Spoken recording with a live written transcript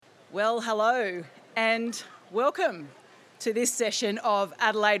Well, hello and welcome to this session of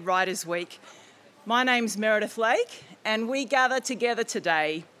Adelaide Writers' Week. My name's Meredith Lake and we gather together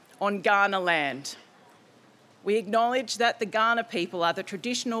today on Kaurna land. We acknowledge that the Kaurna people are the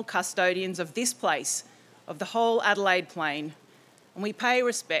traditional custodians of this place, of the whole Adelaide Plain, and we pay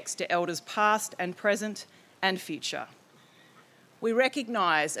respects to elders past and present and future. We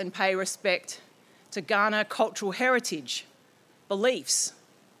recognise and pay respect to Kaurna cultural heritage, beliefs,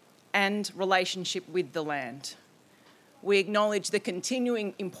 and relationship with the land. We acknowledge the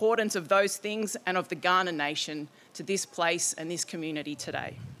continuing importance of those things and of the Kaurna nation to this place and this community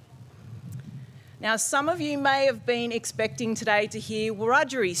today. Now, some of you may have been expecting today to hear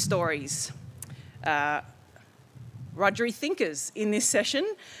Wiradjuri stories, Wiradjuri thinkers in this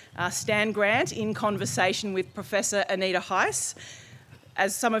session. Stan Grant in conversation with Professor Anita Heiss.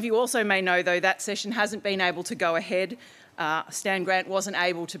 As some of you also may know, though, that session hasn't been able to go ahead. Stan Grant wasn't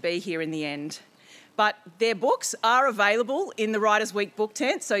able to be here in the end. But their books are available in the Writers' Week book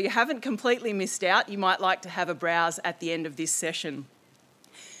tent, so you haven't completely missed out. You might like to have a browse at the end of this session.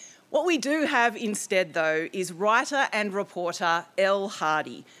 What we do have instead, though, is writer and reporter Elle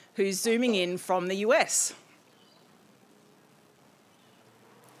Hardy, who's zooming in from the US.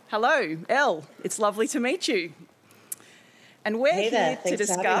 Hello, Elle. It's lovely to meet you. And we're here to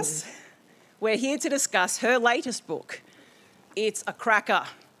discuss her latest book. It's a cracker,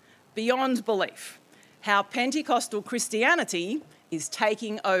 beyond belief, how Pentecostal Christianity is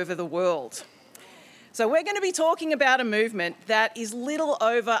taking over the world. So we're going to be talking about a movement that is little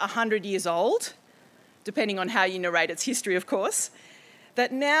over 100 years old, depending on how you narrate its history, of course,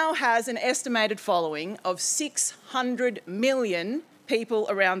 that now has an estimated following of 600 million people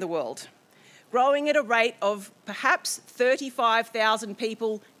around the world, growing at a rate of perhaps 35,000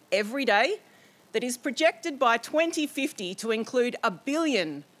 people every day, that is projected by 2050 to include 1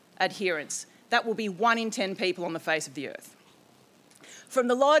 billion adherents. That will be 1 in 10 people on the face of the earth. From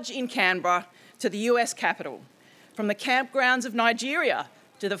the lodge in Canberra to the US capital, from the campgrounds of Nigeria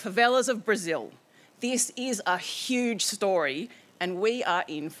to the favelas of Brazil, this is a huge story and we are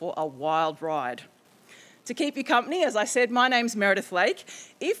in for a wild ride. To keep you company, as I said, my name's Meredith Lake.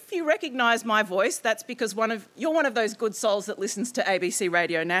 If you recognise my voice, that's because you're one of those good souls that listens to ABC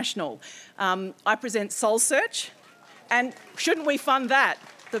Radio National. I present Soul Search, and shouldn't we fund that,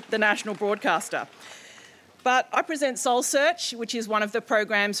 the national broadcaster? But I present Soul Search, which is one of the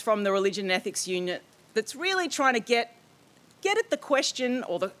programs from the Religion and Ethics Unit that's really trying to get at the question,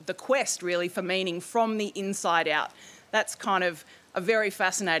 or the quest really, for meaning from the inside out. That's kind of a very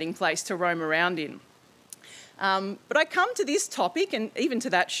fascinating place to roam around in. But I come to this topic, and even to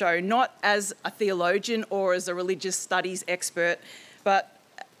that show, not as a theologian or as a religious studies expert, but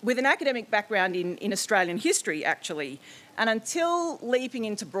with an academic background in Australian history, actually. And until leaping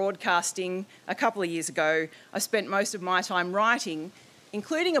into broadcasting a couple of years ago, I spent most of my time writing,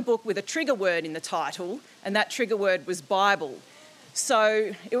 including a book with a trigger word in the title, and that trigger word was Bible.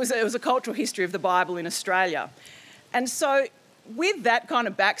 So it was a cultural history of the Bible in Australia. And so with that kind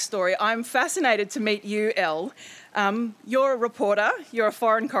of backstory, I'm fascinated to meet you, Elle. You're a reporter, you're a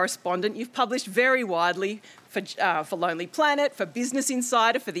foreign correspondent, you've published very widely for Lonely Planet, for Business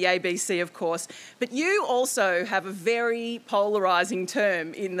Insider, for the ABC, of course, but you also have a very polarising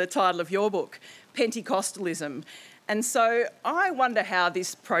term in the title of your book, Pentecostalism. And so I wonder how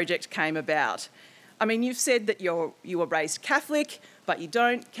this project came about. I mean, you've said that you were raised Catholic, but you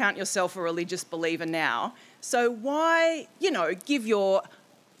don't count yourself a religious believer now. So why, give your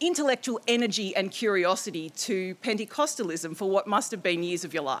intellectual energy and curiosity to Pentecostalism for what must have been years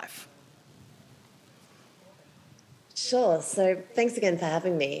of your life? Sure. So thanks again for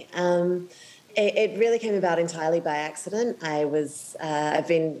having me. It really came about entirely by accident. I've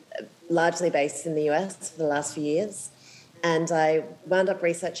been largely based in the US for the last few years, and I wound up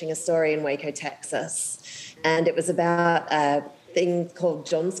researching a story in Waco, Texas, and it was about a thing called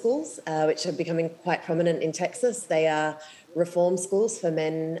John schools, which are becoming quite prominent in Texas. They are reform schools for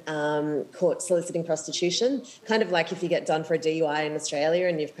men caught soliciting prostitution, kind of like if you get done for a DUI in Australia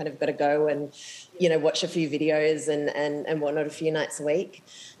and you've kind of got to go and, watch a few videos and whatnot a few nights a week.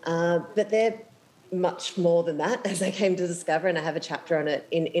 But they're much more than that, as I came to discover, and I have a chapter on it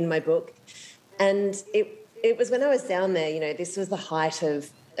in my book. And it was when I was down there, this was the height of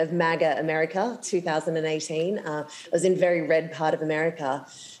MAGA America, 2018. I was in very red part of America.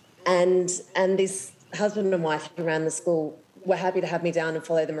 And this husband and wife who ran the school were happy to have me down and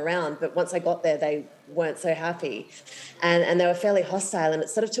follow them around. But once I got there, they weren't so happy. And they were fairly hostile. And it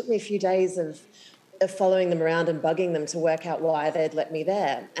sort of took me a few days of following them around and bugging them to work out why they'd let me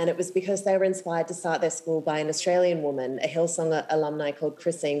there. And it was because they were inspired to start their school by an Australian woman, a Hillsong alumni called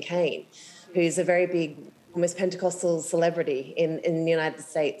Christine Kane, who's a very big, almost Pentecostal celebrity in the United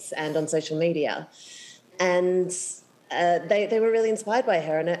States and on social media. And they were really inspired by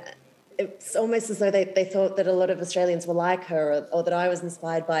her. And it's almost as though they thought that a lot of Australians were like her, or that I was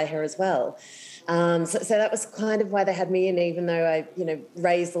inspired by her as well. So that was kind of why they had me in, even though I,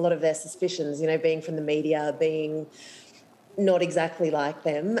 raised a lot of their suspicions, being from the media, being not exactly like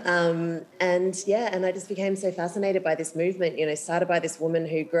them. And I just became so fascinated by this movement, started by this woman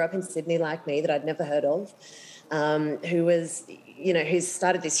who grew up in Sydney like me that I'd never heard of, who's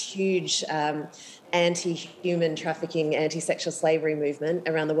started this huge anti-human trafficking, anti-sexual slavery movement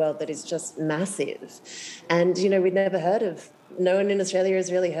around the world that is just massive. And, we'd never heard of, no one in Australia has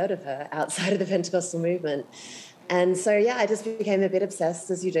really heard of her outside of the Pentecostal movement. And so, I just became a bit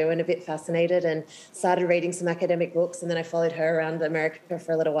obsessed, as you do, and a bit fascinated, and started reading some academic books. And then I followed her around America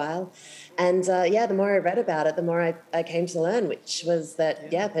for a little while. And the more I read about it, the more I came to learn, which was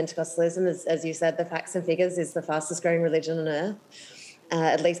that, Pentecostalism, as you said, the facts and figures, is the fastest growing religion on earth.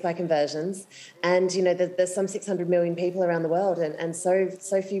 At least by conversions. And, there's some 600 million people around the world, and so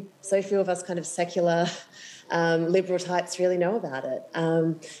few of us kind of secular liberal types really know about it.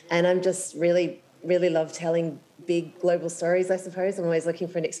 And I'm just really love telling big global stories, I suppose. I'm always looking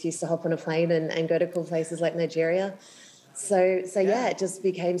for an excuse to hop on a plane and go to cool places like Nigeria. So it just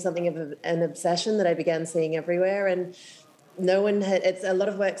became something of an obsession that I began seeing everywhere. And it's a lot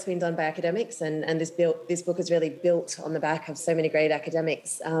of work's been done by academics, and this book is really built on the back of so many great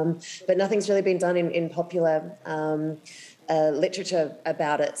academics, but nothing's really been done in popular literature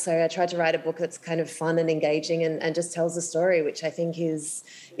about it. So I tried to write a book that's kind of fun and engaging and just tells the story, which I think is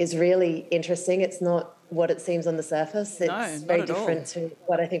really interesting. It's not what it seems on the surface. It's very different to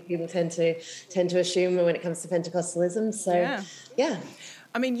what I think people tend to assume when it comes to Pentecostalism. So yeah.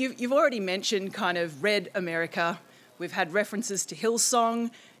 I mean, you've already mentioned kind of Red America. We've had references to Hillsong.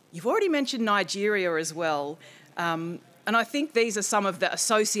 You've already mentioned Nigeria as well. And I think these are some of the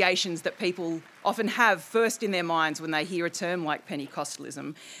associations that people often have first in their minds when they hear a term like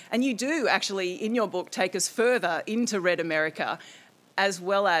Pentecostalism. And you do actually, in your book, take us further into Red America, as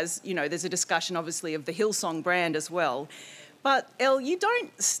well as, there's a discussion, obviously, of the Hillsong brand as well. But, Elle, you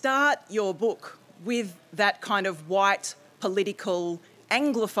don't start your book with that kind of white, political,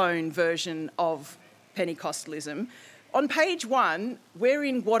 Anglophone version of Pentecostalism. On page 1, we're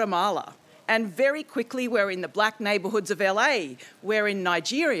in Guatemala, and very quickly we're in the black neighbourhoods of LA, we're in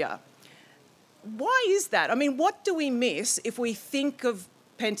Nigeria. Why is that? I mean, what do we miss if we think of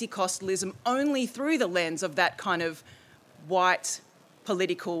Pentecostalism only through the lens of that kind of white,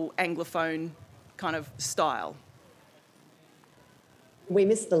 political, Anglophone kind of style? We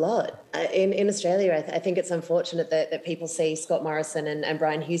missed a lot. In Australia, I think it's unfortunate that people see Scott Morrison and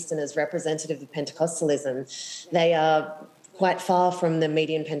Brian Houston as representative of Pentecostalism. They are quite far from the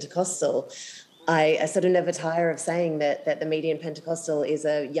median Pentecostal. I sort of never tire of saying that the median Pentecostal is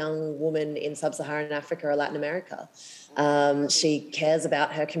a young woman in sub-Saharan Africa or Latin America. She cares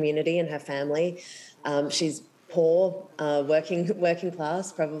about her community and her family. She's poor, working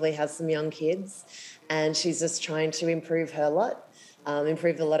class, probably has some young kids, and she's just trying to improve her lot.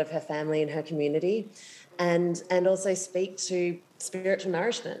 Improve the lot of her family and her community, and also speak to spiritual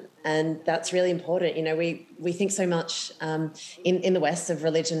nourishment. And that's really important. We think so much in the West of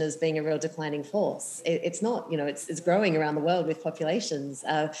religion as being a real declining force. It's not. It's growing around the world with populations.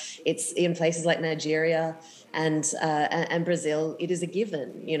 It's in places like Nigeria and Brazil. It is a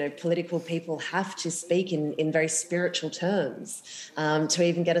given. Political people have to speak in very spiritual terms to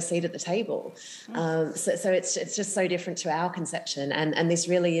even get a seat at the table. So it's just so different to our conception. And this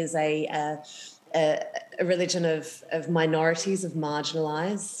really is a religion of minorities, of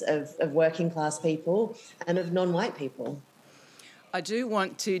marginalised, of working class people, and of non-white people. I do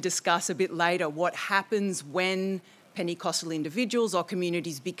want to discuss a bit later what happens when Pentecostal individuals or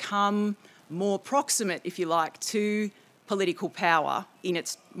communities become more proximate, if you like, to political power in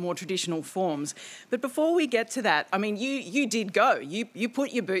its more traditional forms. But before we get to that, I mean, you did go. You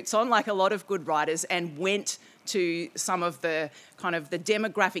put your boots on, like a lot of good writers, and went to some of the kind of the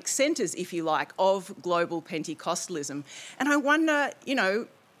demographic centres, if you like, of global Pentecostalism. And I wonder,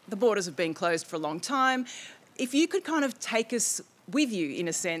 the borders have been closed for a long time. If you could kind of take us with you, in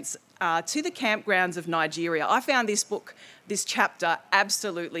a sense, to the campgrounds of Nigeria. I found this chapter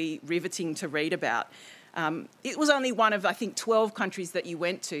absolutely riveting to read about. It was only one of, I think, 12 countries that you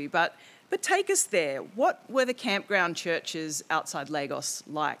went to, but take us there. What were the campground churches outside Lagos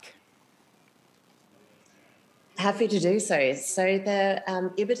like? Happy to do so. So the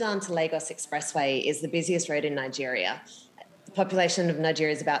Ibadan to Lagos Expressway is the busiest road in Nigeria. The population of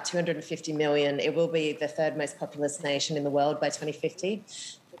Nigeria is about 250 million. It will be the third most populous nation in the world by 2050.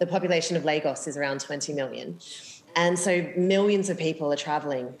 The population of Lagos is around 20 million. And so millions of people are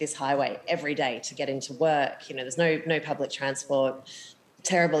travelling this highway every day to get into work. There's no public transport,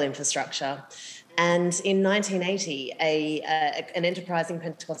 terrible infrastructure. And in 1980, an enterprising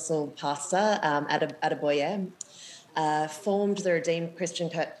Pentecostal pastor, Adeboye, formed the Redeemed Christian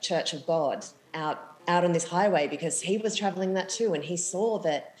Church of God out on this highway because he was travelling that too, and he saw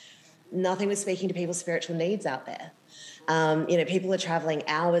that nothing was speaking to people's spiritual needs out there. People are travelling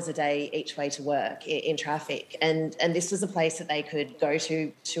hours a day each way to work in traffic, and this was a place that they could go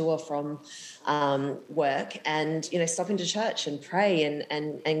to or from work, and stop into church and pray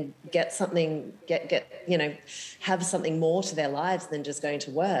and get something, have something more to their lives than just going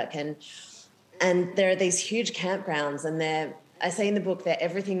to work. And there are these huge campgrounds, and I say in the book, they're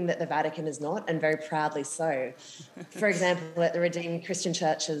everything that the Vatican is not, and very proudly so. For example, at the Redeemed Christian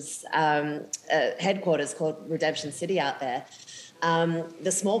Church's headquarters called Redemption City out there,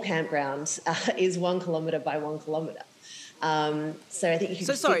 the small campground is 1 kilometre by 1 kilometre. So I think you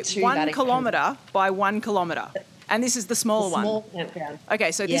could fit 2 1 Vatican kilometre by 1 kilometre. And this is the small one? Small campground.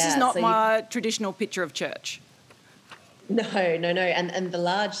 Okay, so this is not my traditional picture of church. No. And the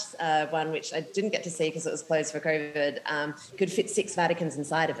large one, which I didn't get to see because it was closed for COVID, could fit 6 Vaticans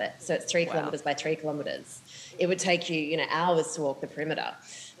inside of it. So it's 3 kilometres by 3 kilometres. It would take you, hours to walk the perimeter.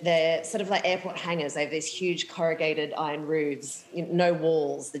 They're sort of like airport hangars. They have these huge corrugated iron roofs, no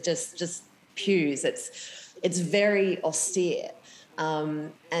walls. They're just pews. It's very austere,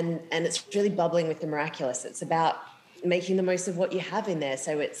 and it's really bubbling with the miraculous. It's about making the most of what you have in there.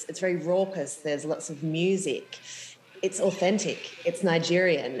 So it's very raucous. There's lots of music. It's authentic, it's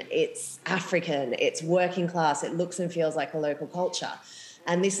Nigerian, it's African, it's working class, it looks and feels like a local culture.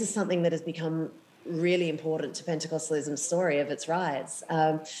 And this is something that has become really important to Pentecostalism's story of its rise.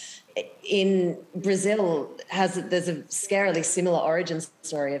 In Brazil, there's a scarily similar origin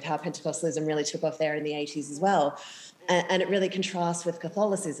story of how Pentecostalism really took off there in the 80s as well. And it really contrasts with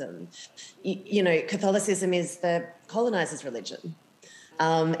Catholicism. Catholicism is the colonizer's religion.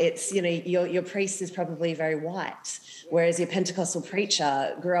 It's, your priest is probably very white, whereas your Pentecostal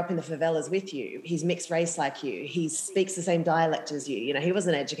preacher grew up in the favelas with you. He's mixed race like you. He speaks the same dialect as you. He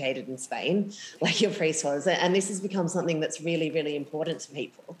wasn't educated in Spain like your priest was. And this has become something that's really, really important to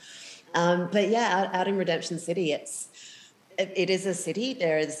people. But yeah, out in Redemption City, it is a city.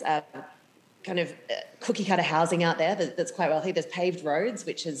 There is kind of cookie cutter housing out there that's quite wealthy. There's paved roads,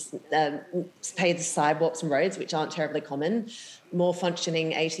 which is paved sidewalks and roads, which aren't terribly common. More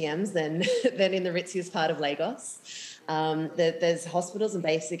functioning ATMs than in the ritziest part of Lagos. There's hospitals and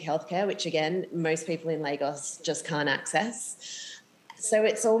basic healthcare, which again, most people in Lagos just can't access. So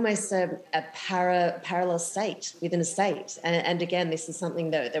it's almost a parallel state within a state. And again, this is something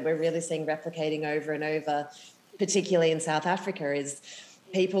that we're really seeing replicating over and over, particularly in South Africa, is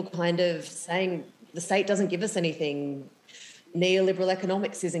people kind of saying the state doesn't give us anything. Neoliberal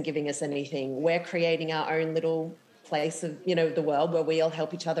economics isn't giving us anything. We're creating our own little place of, the world where we all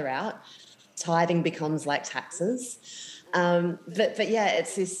help each other out. Tithing becomes like taxes. But yeah,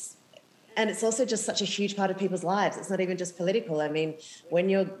 it's this, and it's also just such a huge part of people's lives. It's not even just political. I mean, when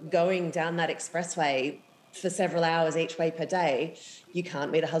you're going down that expressway for several hours each way per day, you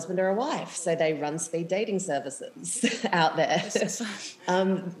can't meet a husband or a wife. So they run speed dating services out there.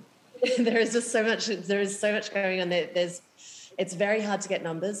 There is so much going on there. It's very hard to get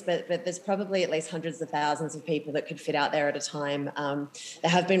numbers, but there's probably at least hundreds of thousands of people that could fit out there at a time.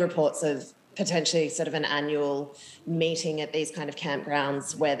 There have been reports of potentially sort of an annual meeting at these kind of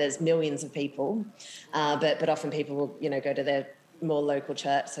campgrounds where there's millions of people, but often people will, go to their more local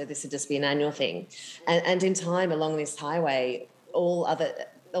church. So this would just be an annual thing. And in time along this highway, all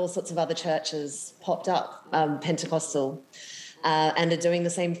sorts of other churches popped up, Pentecostal, and are doing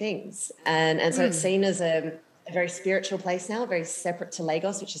the same things. And so it's seen as a very spiritual place now, very separate to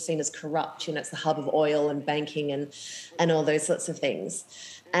Lagos, which is seen as corrupt. It's the hub of oil and banking and all those sorts of things.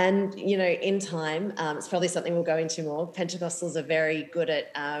 And, in time, it's probably something we'll go into more. Pentecostals are very good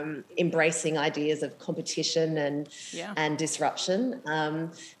at embracing ideas of competition and disruption.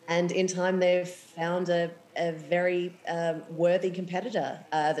 And in time, they've found a very worthy competitor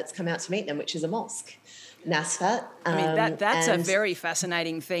that's come out to meet them, which is a mosque, NASFAT. I mean, that's a very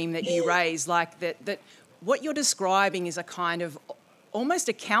fascinating theme that you raise, like that what you're describing is a kind of almost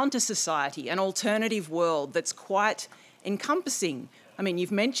a counter-society, an alternative world that's quite encompassing. I mean,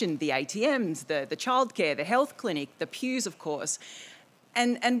 you've mentioned the ATMs, the childcare, the health clinic, the pews, of course.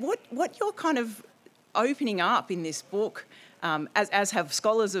 And what you're kind of opening up in this book, as have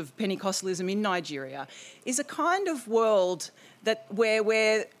scholars of Pentecostalism in Nigeria, is a kind of world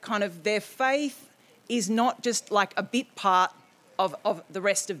where kind of their faith is not just like a bit part of the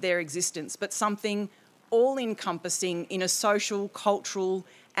rest of their existence, but something all-encompassing in a social, cultural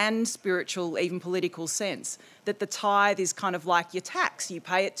and spiritual, even political sense. That the tithe is kind of like your tax. You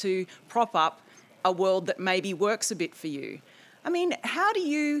pay it to prop up a world that maybe works a bit for you. I mean, how do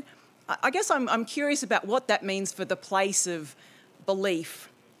you... I guess I'm curious about what that means for the place of belief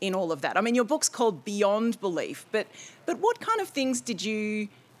in all of that. I mean, your book's called Beyond Belief, but what kind of things did you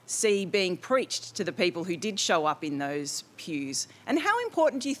see being preached to the people who did show up in those pews? And how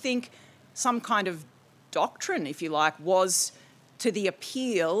important do you think some kind of doctrine, if you like, was to the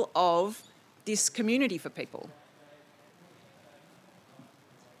appeal of this community for people?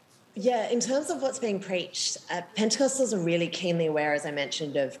 Yeah, in terms of what's being preached, Pentecostals are really keenly aware, as I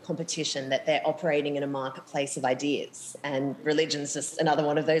mentioned, of competition, that they're operating in a marketplace of ideas, and religion's just another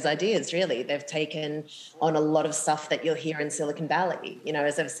one of those ideas, really. They've taken on a lot of stuff that you'll hear in Silicon Valley. You know,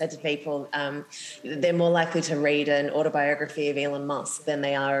 as I've said to people, they're more likely to read an autobiography of Elon Musk than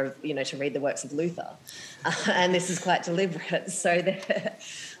they are, you know, to read the works of Luther. And this is quite deliberate. So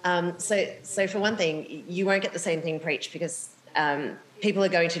for one thing, you won't get the same thing preached because... people are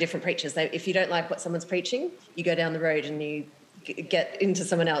going to different preachers. If you don't like what someone's preaching, you go down the road and you get into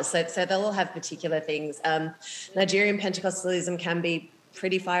someone else. So they'll all have particular things. Nigerian Pentecostalism can be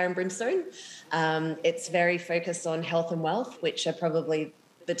pretty fire and brimstone. It's very focused on health and wealth, which are probably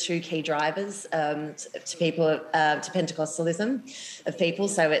the two key drivers to people, to Pentecostalism of people.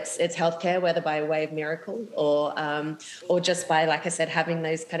 So it's healthcare, whether by way of miracle or just by, like I said, having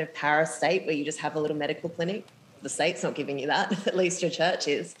those kind of para state where you just have a little medical clinic. The state's not giving you that, at least your church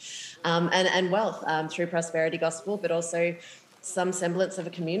is, and wealth through prosperity gospel, but also some semblance of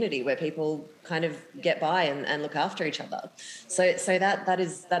a community where people kind of get by and look after each other. So that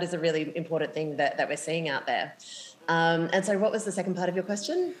is a really important thing that we're seeing out there. And so what was the second part of your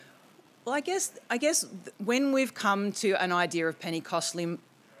question? Well, I guess when we've come to an idea of Pentecostalism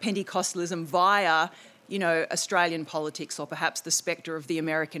via, you know, Australian politics or perhaps the spectre of the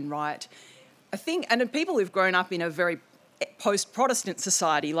American right, I think, and people who've grown up in a very post-Protestant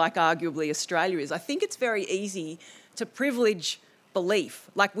society like arguably Australia is, I think it's very easy to privilege belief.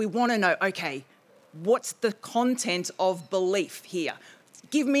 Like we want to know, okay, what's the content of belief here?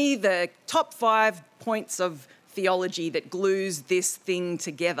 Give me the top 5 points of theology that glues this thing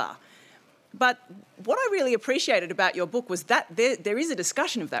together. But what I really appreciated about your book was that there is a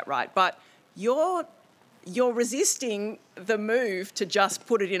discussion of that, right? But you're resisting the move to just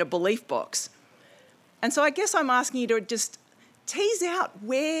put it in a belief box. And so I guess I'm asking you to just tease out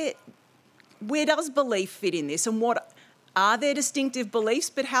where does belief fit in this, and what are there distinctive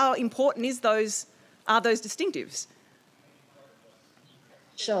beliefs, but how important are those distinctives?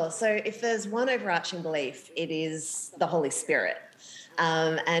 Sure. So if there's one overarching belief, it is the Holy Spirit.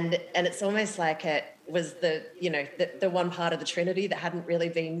 And it's almost like it was the one part of the Trinity that hadn't really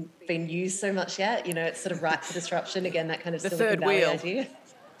been used so much yet. You know, it's sort of ripe for disruption. Again, that kind of the Silicon third Valley wheel. idea.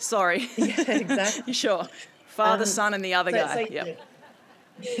 Sorry. Yeah, exactly. Sure. Father, Son, and the other guy. Yep.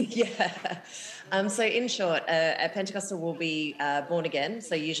 Yeah. So in short, a Pentecostal will be born again,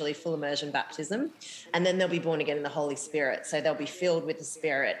 so usually full immersion baptism, and then they'll be born again in the Holy Spirit. So they'll be filled with the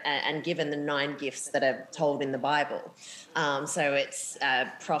Spirit and given the 9 gifts that are told in the Bible. So it's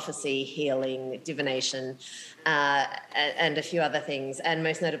prophecy, healing, divination, and a few other things, and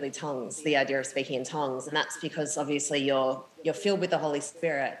most notably tongues, the idea of speaking in tongues. And that's because obviously you're filled with the Holy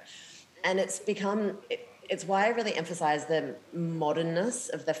Spirit. And it's why I really emphasize the modernness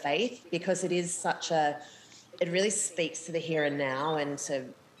of the faith, because it is it really speaks to the here and now and to,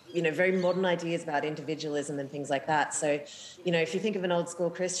 you know, very modern ideas about individualism and things like that. So, you know, if you think of an old school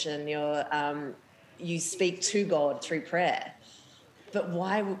Christian, you speak to God through prayer. But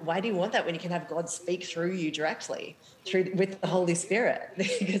why do you want that when you can have God speak through you directly, with the Holy Spirit?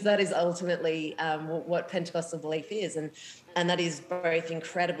 Because that is ultimately what Pentecostal belief is, and that is both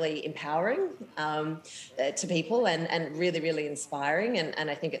incredibly empowering to people and really, really inspiring. And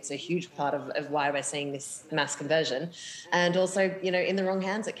I think it's a huge part of why we're seeing this mass conversion. And also, you know, in the wrong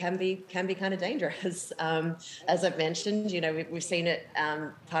hands, it can be kind of dangerous. As I've mentioned, you know, we've seen it.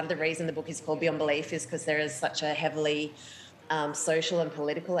 Part of the reason the book is called Beyond Belief is because there is such a heavily social and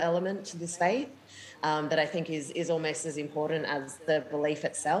political element to this faith that I think is almost as important as the belief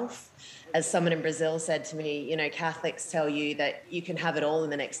itself. As someone in Brazil said to me, you know, Catholics tell you that you can have it all in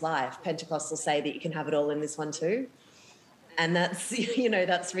the next life. Pentecostals say that you can have it all in this one too. And that's, you know,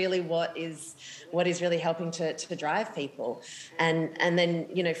 that's really what is really helping to drive people. And then,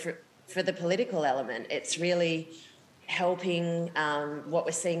 you know, for the political element, it's really helping what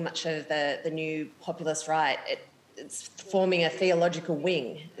we're seeing much of the new populist right. It's forming a theological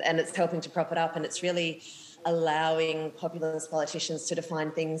wing, and it's helping to prop it up, and it's really allowing populist politicians to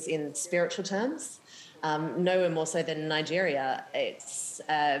define things in spiritual terms. Nowhere more so than Nigeria. It's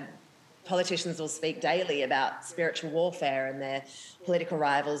politicians will speak daily about spiritual warfare and their political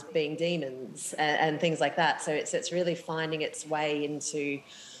rivals being demons and things like that. So it's really finding its way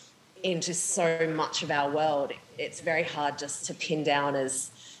into so much of our world. It's very hard just to pin down as,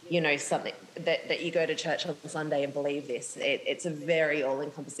 something that you go to church on Sunday and believe this. It's a very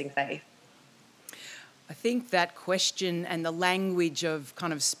all-encompassing faith. I think that question and the language of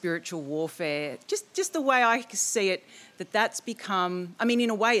kind of spiritual warfare, just the way I see it, that's become, in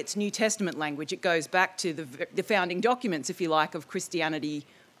a way it's New Testament language. It goes back to the founding documents, if you like, of Christianity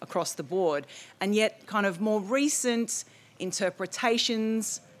across the board. And yet kind of more recent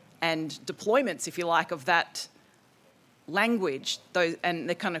interpretations and deployments, if you like, of that language, and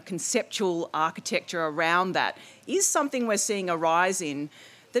the kind of conceptual architecture around that is something we're seeing a rise in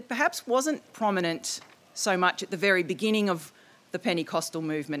that perhaps wasn't prominent so much at the very beginning of the Pentecostal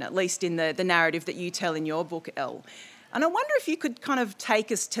movement, at least in the narrative that you tell in your book, Elle. And I wonder if you could kind of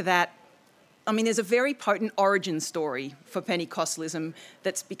take us to that. There's a very potent origin story for Pentecostalism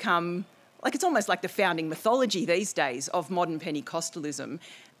that's become, it's almost like the founding mythology these days of modern Pentecostalism.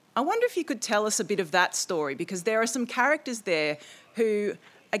 I wonder if you could tell us a bit of that story, because there are some characters there who,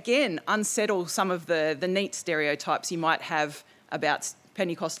 again, unsettle some of the neat stereotypes you might have about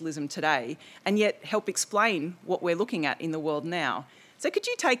Pentecostalism today, and yet help explain what we're looking at in the world now. So could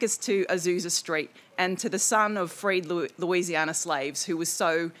you take us to Azusa Street and to the son of freed Louisiana slaves who was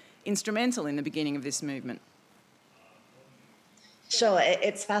so instrumental in the beginning of this movement? Sure,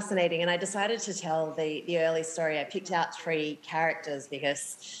 it's fascinating, and I decided to tell the early story. I picked out 3 characters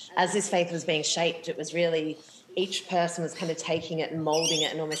because as this faith was being shaped, it was really each person was kind of taking it and moulding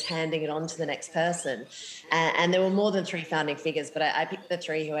it and almost handing it on to the next person. And there were more than 3 founding figures, but I picked the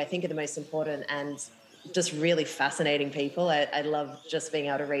 3 who I think are the most important and just really fascinating people. I love just being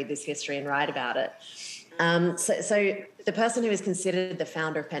able to read this history and write about it. So the person who is considered the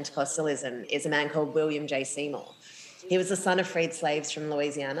founder of Pentecostalism is a man called William J. Seymour. He was the son of freed slaves from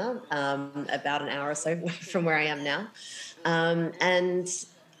Louisiana, about an hour or so from where I am now. And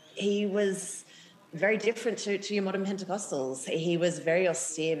he was very different to your modern Pentecostals. He was a very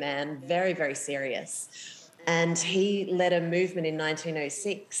austere man, very, very serious. And he led a movement in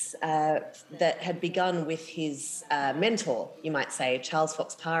 1906 that had begun with his mentor, you might say, Charles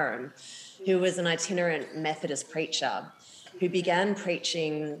Fox Parham, who was an itinerant Methodist preacher who began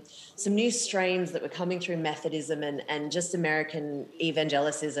preaching some new strains that were coming through Methodism and just American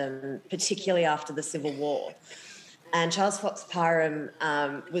evangelicism, particularly after the Civil War. And Charles Fox Parham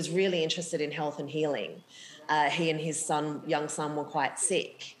was really interested in health and healing. He and his young son were quite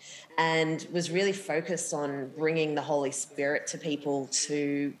sick, and was really focused on bringing the Holy Spirit to people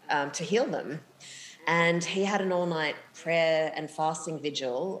to heal them. And he had an all-night prayer and fasting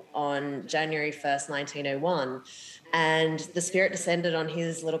vigil on January 1st, 1901, and the Spirit descended on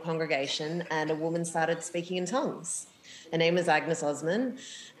his little congregation, and a woman started speaking in tongues. Her name was Agnes Osman,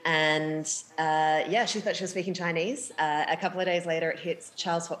 and she thought she was speaking Chinese. A couple of days later, it hits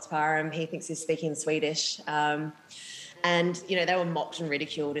Charles Fox Parham. He thinks he's speaking Swedish. And, they were mocked and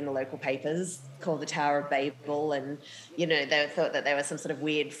ridiculed in the local papers, called the Tower of Babel, and, they thought that they were some sort of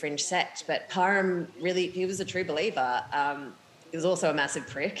weird fringe sect. But Parham he was a true believer. He was also a massive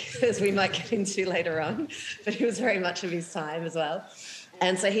prick, as we might get into later on, but he was very much of his time as well.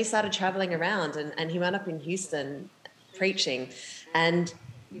 And so he started travelling around, and he wound up in Houston preaching. And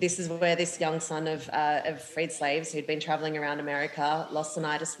this is where this young son of freed slaves who'd been travelling around America lost an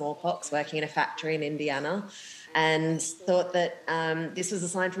eye to smallpox, working in a factory in Indiana, and thought that this was a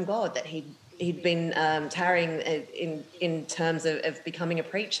sign from God that he'd been tarrying in terms of becoming a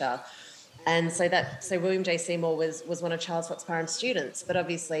preacher. And so William J. Seymour was one of Charles Fox Parham's students, but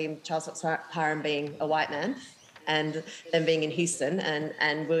obviously Charles Fox Parham being a white man and them being in Houston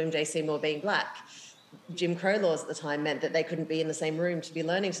and William J. Seymour being black, Jim Crow laws at the time meant that they couldn't be in the same room to be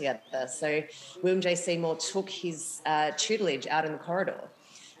learning together. So William J. Seymour took his tutelage out in the corridor,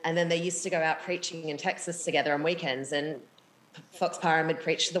 and then they used to go out preaching in Texas together on weekends, and Fox Parham would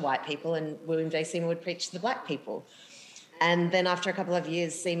preach to the white people and William J. Seymour would preach to the black people. And then after a couple of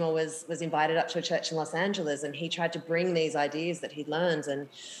years, Seymour was invited up to a church in Los Angeles, and he tried to bring these ideas that he'd learned,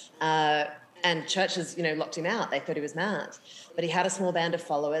 and churches, locked him out. They thought he was mad. But he had a small band of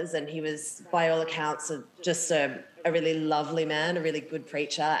followers, and he was, by all accounts, just a really lovely man, a really good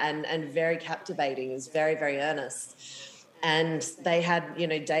preacher, and very captivating. He was very, very earnest. And they had,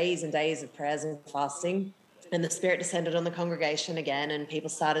 days and days of prayers and fasting. And the Spirit descended on the congregation again, and people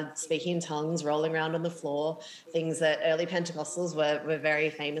started speaking in tongues, rolling around on the floor, things that early Pentecostals were very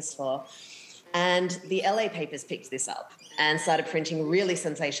famous for. And the LA papers picked this up and started printing really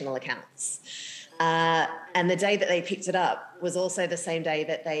sensational accounts. And the day that they picked it up was also the same day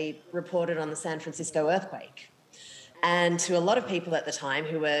that they reported on the San Francisco earthquake. And to a lot of people at the time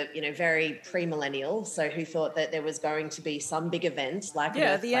who were, very pre-millennial, so who thought that there was going to be some big event like an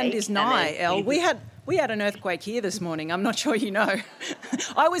earthquake. Yeah, the end is nigh, Elle. We had an earthquake here this morning. I'm not sure you know.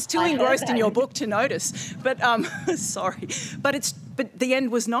 I was too engrossed in your book to notice, but sorry. But the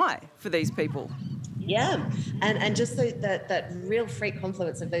end was nigh for these people. Yeah, and just that real freak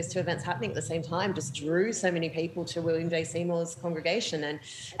confluence of those two events happening at the same time just drew so many people to William J. Seymour's congregation. And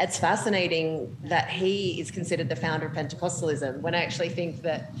it's fascinating that he is considered the founder of Pentecostalism, when I actually think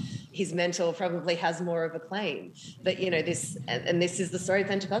that his mentor probably has more of a claim. But, this is the story of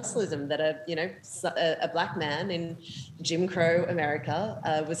Pentecostalism, that a black man in Jim Crow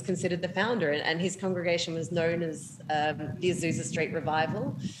America was considered the founder, and his congregation was known as the Azusa Street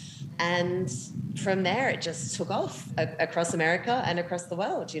Revival. And from there, it just took off across America and across the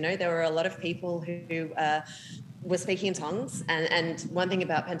world. There were a lot of people who were speaking in tongues. And one thing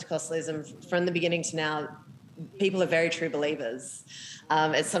about Pentecostalism, from the beginning to now, people are very true believers.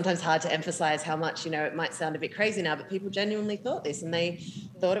 It's sometimes hard to emphasize how much, it might sound a bit crazy now, but people genuinely thought this, and they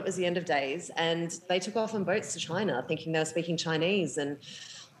thought it was the end of days. And they took off on boats to China thinking they were speaking Chinese. And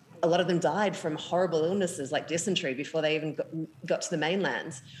a lot of them died from horrible illnesses like dysentery before they even got to the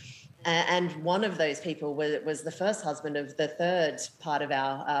mainland. And one of those people was the first husband of the third part of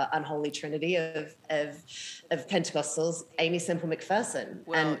our unholy trinity of Pentecostals, Aimee Semple McPherson.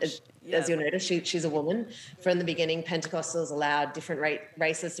 Well, and as you'll notice, she's a woman. From the beginning, Pentecostals allowed different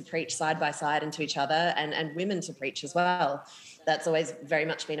races to preach side by side into each other, and women to preach as well. That's always very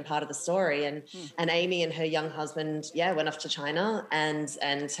much been a part of the story. And Aimee and her young husband, went off to China, and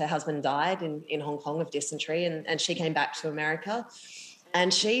her husband died in Hong Kong of dysentery, and she came back to America.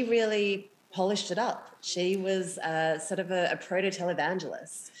 And she really polished it up. She was sort of a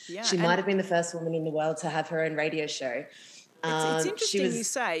proto-televangelist. Yeah, she might have been the first woman in the world to have her own radio show. It's interesting you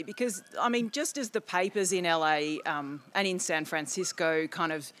say, because, just as the papers in LA and in San Francisco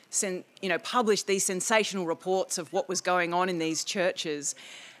kind of published these sensational reports of what was going on in these churches,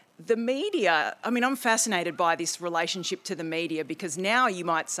 the media, I'm fascinated by this relationship to the media, because now you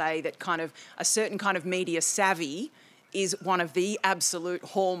might say that kind of a certain kind of media savvy is one of the absolute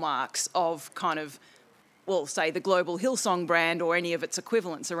hallmarks of kind of, say, the global Hillsong brand or any of its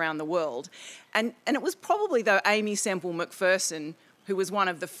equivalents around the world. And it was probably, though, Aimee Semple McPherson who was one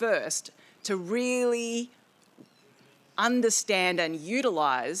of the first to really understand and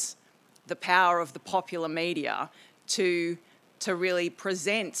utilise the power of the popular media to really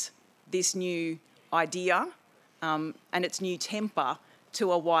present this new idea and its new temper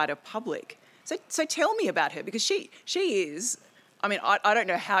to a wider public. So tell me about her, because she is, I don't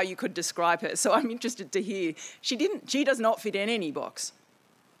know how you could describe her, so I'm interested to hear. She does not fit in any box.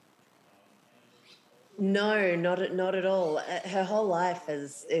 No, not at all. Her whole life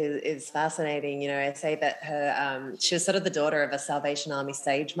is fascinating. I say that she was sort of the daughter of a Salvation Army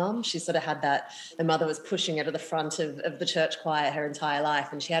stage mum. She sort of had that, her mother was pushing her to the front of the church choir her entire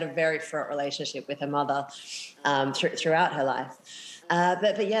life, and she had a very fraught relationship with her mother throughout her life.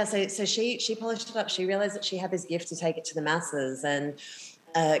 So she polished it up. She realized that she had this gift to take it to the masses, and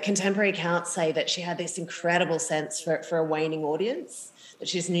contemporary accounts say that she had this incredible sense for a waning audience, that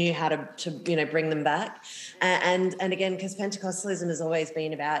she just knew how to bring them back. And again, because Pentecostalism has always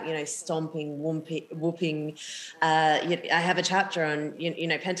been about, stomping, whooping. I have a chapter on,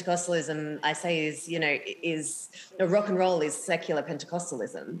 Pentecostalism, I say is rock and roll is secular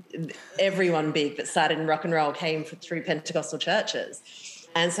Pentecostalism. Everyone big that started in rock and roll came through Pentecostal churches.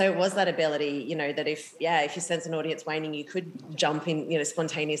 And so it was that ability, that if you sense an audience waning, you could jump in,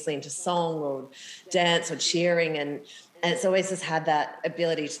 spontaneously into song or dance or cheering. And it's always just had that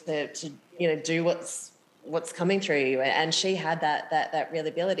ability to do what's coming through you. And she had that real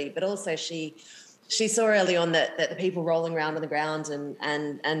ability. But also she saw early on that the people rolling around on the ground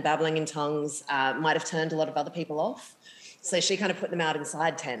and babbling in tongues might have turned a lot of other people off. So she kind of put them out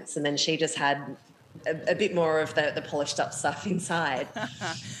inside tents, and then she just had a bit more of the polished up stuff inside.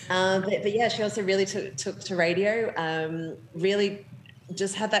 But she also really took to radio, really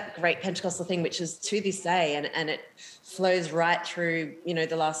just had that great Pentecostal thing, which is to this day, and it flows right through,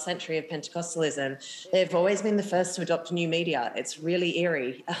 the last century of Pentecostalism. They've always been the first to adopt new media. It's really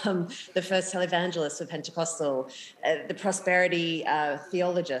eerie. The first televangelists were Pentecostal. The prosperity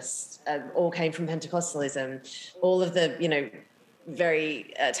theologists all came from Pentecostalism. All of the,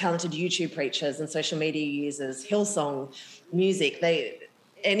 very talented YouTube preachers and social media users, Hillsong music,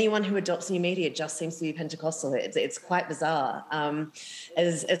 anyone who adopts new media just seems to be Pentecostal. It's quite bizarre.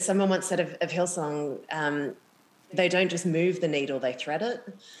 As someone once said of Hillsong, they don't just move the needle, they thread it.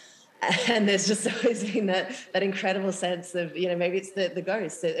 And there's just always been that incredible sense of, maybe it's the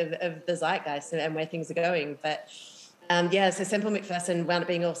ghost of the zeitgeist and where things are going. But so Semple McPherson wound up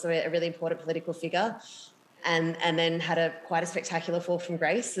being also a really important political figure. And then had quite a spectacular fall from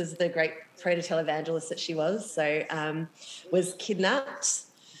grace as the great pro-televangelist that she was. So was kidnapped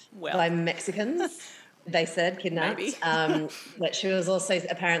by Mexicans, they said, kidnapped. But she was also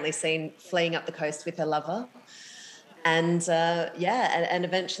apparently seen fleeing up the coast with her lover. And and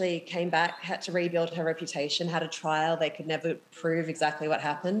eventually came back, had to rebuild her reputation, had a trial. They could never prove exactly what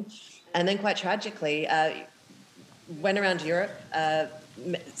happened. And then quite tragically, went around Europe,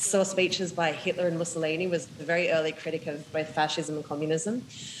 saw speeches by Hitler and Mussolini, was a very early critic of both fascism and communism,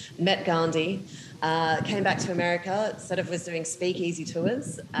 met Gandhi, came back to America, sort of was doing speakeasy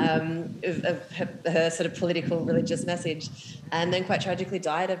tours of her sort of political religious message, and then quite tragically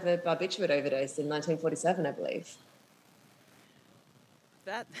died of a barbiturate overdose in 1947, I believe.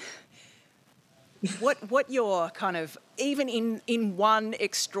 That... What your kind of, even in one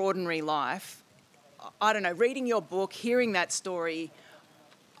extraordinary life, I don't know, reading your book, hearing that story,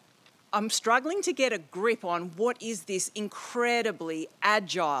 I'm struggling to get a grip on what is this incredibly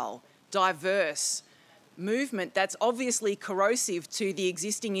agile, diverse movement that's obviously corrosive to the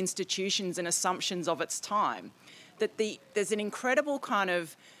existing institutions and assumptions of its time. That there's an incredible kind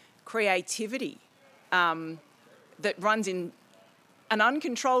of creativity that runs in an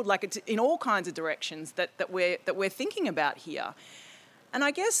uncontrolled, like it's in all kinds of directions that we're thinking about here. And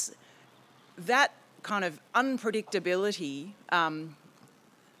I guess that kind of unpredictability,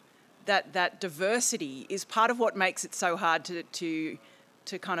 that diversity is part of what makes it so hard to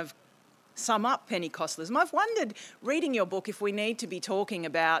kind of sum up Pentecostalism. I've wondered, reading your book, if we need to be talking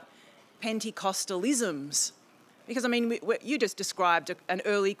about Pentecostalisms, because I mean, you just described an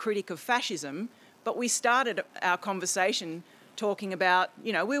early critic of fascism, but we started our conversation talking about,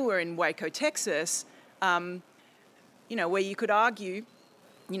 we were in Waco, Texas, where you could argue,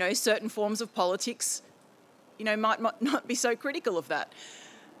 certain forms of politics, might not be so critical of that.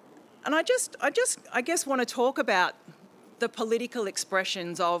 And I guess want to talk about the political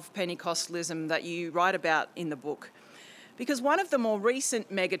expressions of Pentecostalism that you write about in the book, because one of the more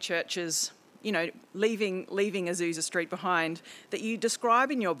recent megachurches, leaving Azusa Street behind, that you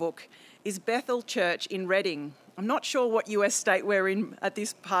describe in your book is Bethel Church in Redding. I'm not sure what US state we're in at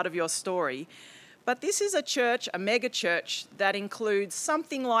this part of your story, but this is a church, a mega church, that includes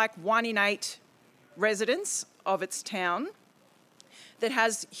something like 1 in 8 residents of its town, that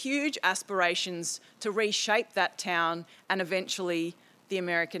has huge aspirations to reshape that town and eventually the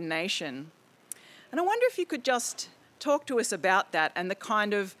American nation. And I wonder if you could just talk to us about that and the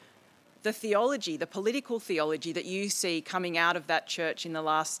kind of the theology, the political theology that you see coming out of that church in the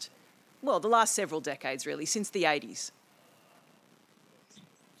last several decades, really, since the 80s.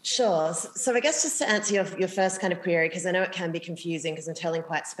 Sure. So I guess just to answer your first kind of query, because I know it can be confusing because I'm telling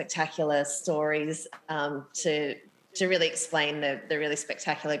quite spectacular stories to really explain the really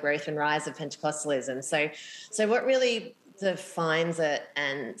spectacular growth and rise of Pentecostalism. So what really defines it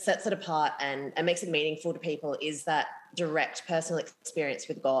and sets it apart and makes it meaningful to people is that direct personal experience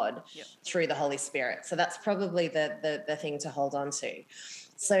with God through the Holy Spirit. So that's probably the thing to hold on to.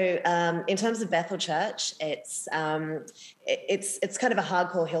 So in terms of Bethel Church, it's kind of a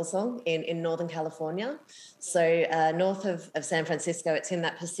hardcore Hillsong in Northern California. So north of San Francisco, it's in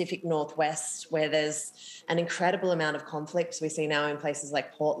that Pacific Northwest where there's an incredible amount of conflict. We see now in places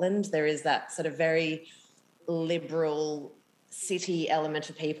like Portland, there is that sort of very liberal city element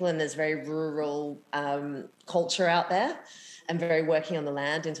of people, and there's very rural culture out there and very working on the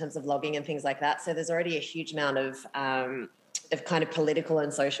land in terms of logging and things like that. So there's already a huge amount of kind of political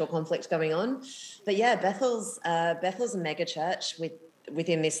and social conflict going on. But yeah, Bethel's a mega church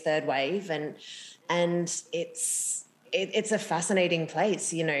within this third wave, and it's a fascinating place.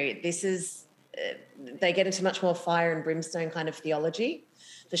 This is they get into much more fire and brimstone kind of theology,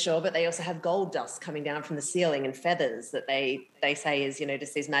 for sure, but they also have gold dust coming down from the ceiling and feathers that they say is,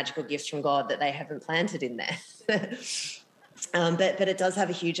 just these magical gifts from God that they haven't planted in there. But it does have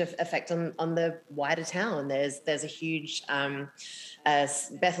a huge effect on the wider town. There's a huge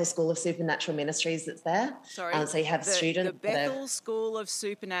Bethel School of Supernatural Ministries that's there. Sorry, so you have students. The Bethel School of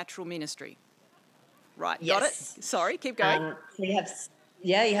Supernatural Ministry. Right, yes. Got it. Sorry, keep going. So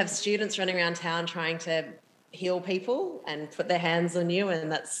you have students running around town trying to heal people and put their hands on you,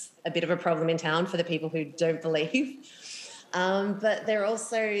 and that's a bit of a problem in town for the people who don't believe. But they're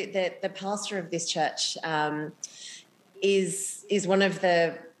also the pastor of this church is one of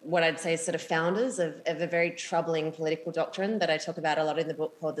the, what I'd say, sort of founders of a very troubling political doctrine that I talk about a lot in the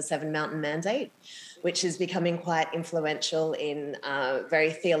book called the Seven Mountain Mandate, which is becoming quite influential in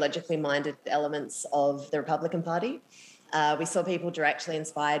very theologically minded elements of the Republican Party. We saw people directly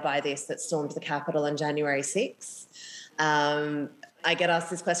inspired by this that stormed the Capitol on January 6th. I get asked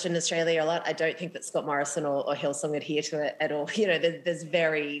this question in Australia a lot. I don't think that Scott Morrison or Hillsong adhere to it at all. You know,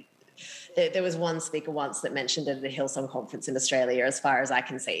 there was one speaker once that mentioned it at a Hillsong conference in Australia, as far as I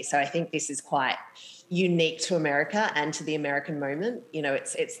can see. So I think this is quite unique to America and to the American moment. You know,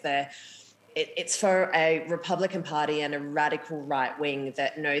 it's for a Republican Party and a radical right wing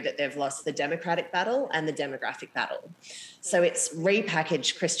that know that they've lost the Democratic battle and the demographic battle. So it's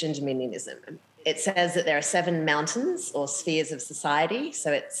repackaged Christian dominionism. It says that there are 7 mountains or spheres of society.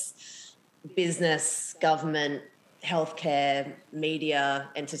 So it's business, government, healthcare, media,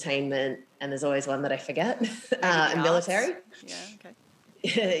 entertainment, and there's always one that I forget, and military. Yeah,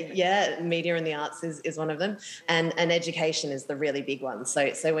 okay. Yeah, media and the arts is one of them. And education is the really big one.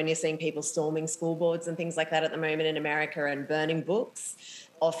 So when you're seeing people storming school boards and things like that at the moment in America and burning books,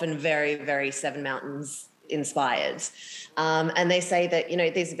 often very, very Seven Mountains inspired. And they say that, you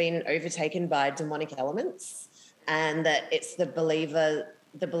know, these have been overtaken by demonic elements and that it's the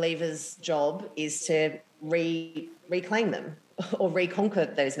believer's job is to reclaim them or reconquer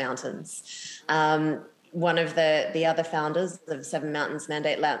those mountains. One of the other founders of Seven Mountains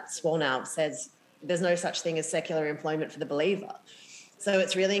Mandate, Lance Wallnau, says there's no such thing as secular employment for the believer. So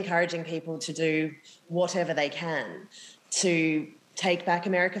it's really encouraging people to do whatever they can to take back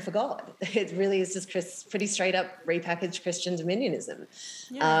America for God. It really is just pretty straight up repackaged Christian dominionism.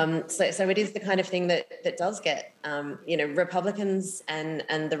 Yeah. So it is the kind of thing that does get, you know, Republicans and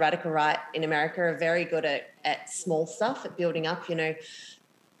the radical right in America are very good at small stuff, at building up, you know.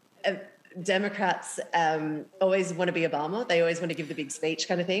 Democrats always want to be Obama. They always want to give the big speech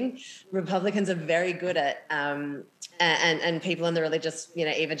kind of thing. Republicans are very good at, and people in the religious, you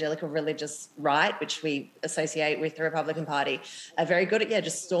know, evangelical religious right, which we associate with the Republican Party, are very good at,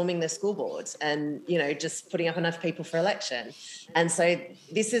 just storming their school boards and, you know, just putting up enough people for election. And so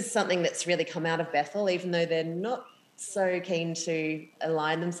this is something that's really come out of Bethel, even though they're not so keen to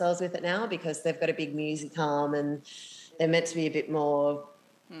align themselves with it now because they've got a big music arm and they're meant to be a bit more...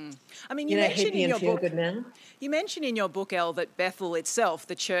 I mean, you mentioned in your book, now. You mentioned in your book, Elle, that Bethel itself,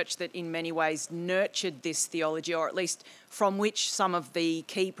 the church that in many ways nurtured this theology, or at least from which some of the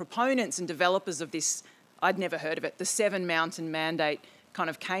key proponents and developers of this, I'd never heard of it, the Seven Mountain Mandate kind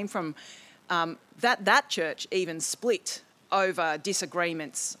of came from, that church even split over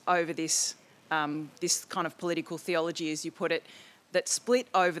disagreements over this this kind of political theology, as you put it, that split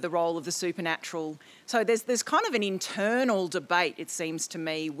over the role of the supernatural. So there's kind of an internal debate, it seems to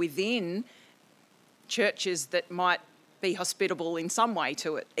me, within churches that might be hospitable in some way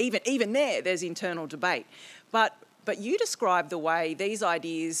to it. Even there's internal debate. But you describe the way these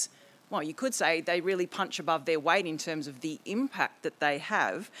ideas, well, you could say they really punch above their weight in terms of the impact that they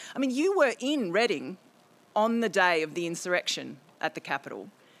have. I mean, you were in Reading on the day of the insurrection at the Capitol.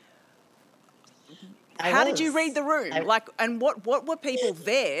 How did you read the room? And what were people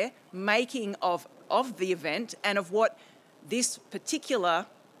there making of the event and of what this particular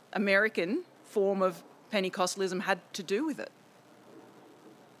American form of Pentecostalism had to do with it?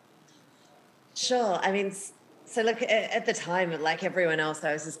 Sure. I mean, so look, at the time, like everyone else,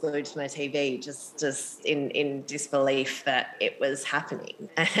 I was just glued to my TV, just in disbelief that it was happening.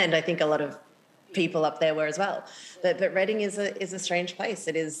 And I think a lot of people up there were as well. But Reading is a strange place.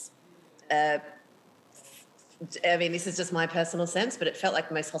 It is... I mean, this is just my personal sense, but it felt like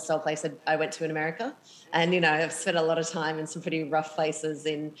the most hostile place I went to in America. And, you know, I've spent a lot of time in some pretty rough places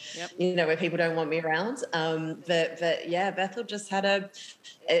you know, where people don't want me around. But yeah, Bethel just had a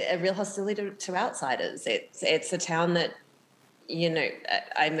real hostility to outsiders. It's a town that, you know,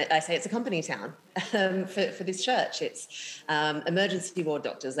 I say it's a company town for this church. It's emergency ward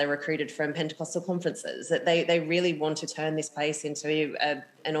doctors. They recruited from Pentecostal conferences. That they really want to turn this place into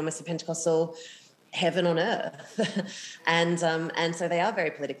an almost a Pentecostal heaven on earth. And so they are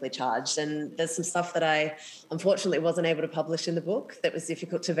very politically charged. And there's some stuff that I unfortunately wasn't able to publish in the book that was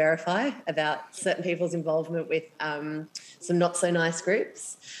difficult to verify about certain people's involvement with some not so nice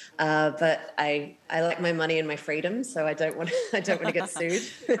groups. But I like my money and my freedom, so I don't want to get sued.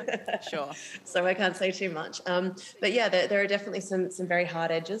 Sure. So I can't say too much. But yeah, there are definitely some very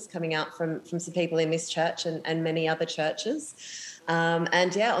hard edges coming out from some people in this church and many other churches.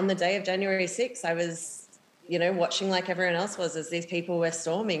 And yeah, on the day of January 6th, I was, watching like everyone else was as these people were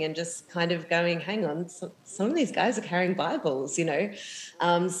storming and just kind of going, hang on, some of these guys are carrying Bibles,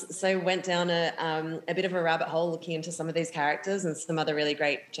 So went down a bit of a rabbit hole looking into some of these characters, and some other really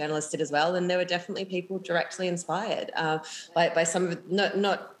great journalists did as well. And there were definitely people directly inspired by some of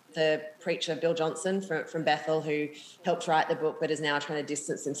not the preacher Bill Johnson from Bethel, who helped write the book but is now trying to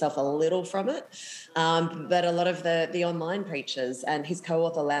distance himself a little from it. But a lot of the online preachers, and his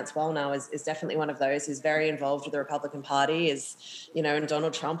co-author Lance Wallnau is definitely one of those who's very involved with the Republican Party, and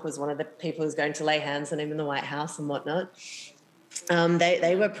Donald Trump was one of the people who's going to lay hands on him in the White House and whatnot.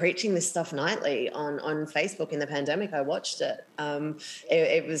 They were preaching this stuff nightly on Facebook in the pandemic. I watched it.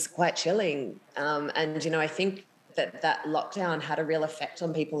 It was quite chilling. And, I think that lockdown had a real effect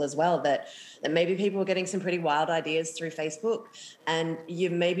on people as well, that maybe people were getting some pretty wild ideas through Facebook, and you're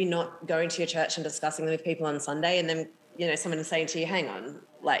maybe not going to your church and discussing them with people on Sunday, and then someone is saying to you, hang on,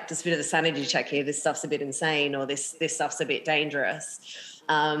 like, just a bit of a sanity check here, this stuff's a bit insane, or this stuff's a bit dangerous.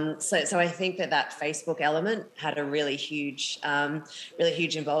 So I think that Facebook element had a really huge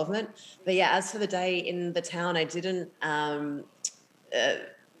involvement. But yeah, as for the day in the town, I didn't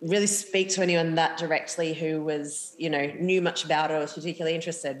really speak to anyone that directly who was, knew much about it or was particularly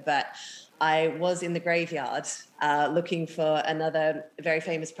interested. But I was in the graveyard looking for another very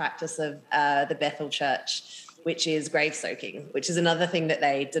famous practice of the Bethel Church, which is grave soaking, which is another thing that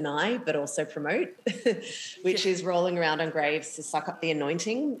they deny but also promote, which is rolling around on graves to suck up the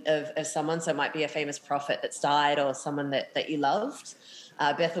anointing of someone. So it might be a famous prophet that's died or someone that you loved.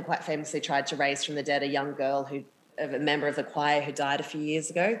 Bethel quite famously tried to raise from the dead a young girl a member of the choir who died a few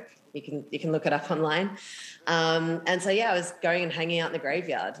years ago. You can look it up online. And so, yeah, I was going and hanging out in the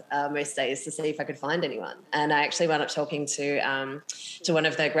graveyard most days to see if I could find anyone. And I actually wound up talking to one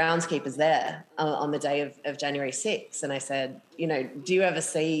of the groundskeepers there on the day of January 6th. And I said,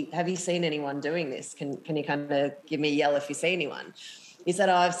 have you seen anyone doing this? Can you kind of give me a yell if you see anyone? He said,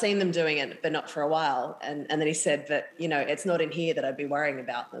 I've seen them doing it, but not for a while. And then he said, but, it's not in here that I'd be worrying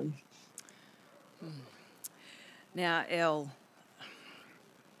about them. Now, Elle,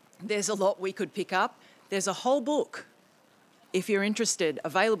 there's a lot we could pick up. There's a whole book, if you're interested,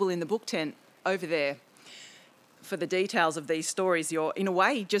 available in the book tent over there for the details of these stories you're, in a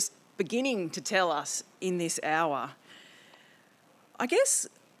way, just beginning to tell us in this hour.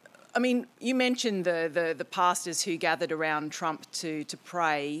 You mentioned the pastors who gathered around Trump to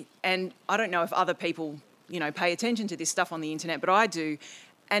pray, and I don't know if other people, pay attention to this stuff on the internet, but I do.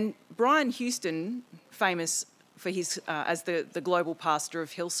 And Brian Houston, famous for his as the global pastor of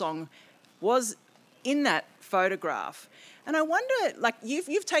Hillsong, was in that photograph. And I wonder,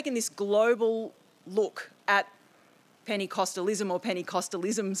 you've taken this global look at Pentecostalism or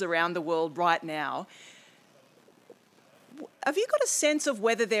Pentecostalisms around the world right now. Have you got a sense of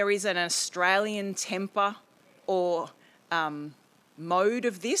whether there is an Australian temper or mode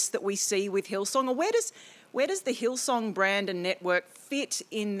of this that we see with Hillsong? Or where does the Hillsong brand and network fit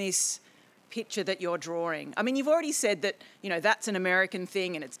in this picture that you're drawing? I mean, you've already said that, that's an American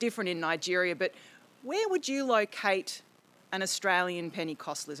thing and it's different in Nigeria, but where would you locate an Australian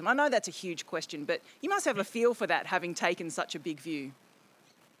Pentecostalism? I know that's a huge question, but you must have a feel for that, having taken such a big view.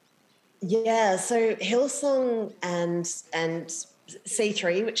 Yeah, so Hillsong and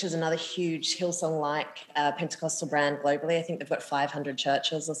C3, which is another huge Hillsong-like Pentecostal brand globally, I think they've got 500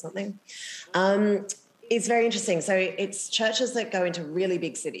 churches or something. It's very interesting. So it's churches that go into really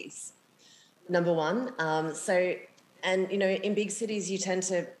big cities, number one. In big cities, you tend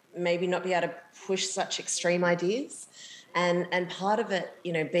to maybe not be able to push such extreme ideas. And part of it,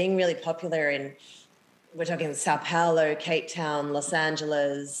 being really popular we're talking Sao Paulo, Cape Town, Los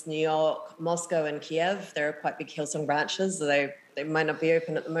Angeles, New York, Moscow and Kiev. There are quite big Hillsong branches, though they might not be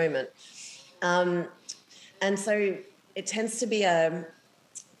open at the moment. And so it tends to be a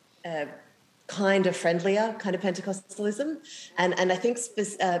kind of friendlier kind of Pentecostalism. And I think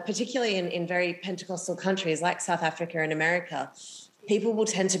particularly in very Pentecostal countries like South Africa and America, people will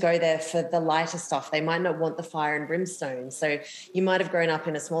tend to go there for the lighter stuff. They might not want the fire and brimstone. So you might have grown up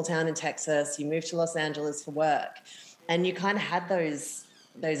in a small town in Texas, you moved to Los Angeles for work, and you kind of had those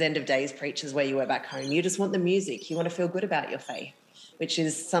end of days preachers where you were back home. You just want the music. You want to feel good about your faith. which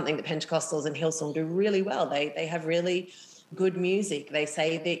is something that Pentecostals and Hillsong do really well. They have really good music. They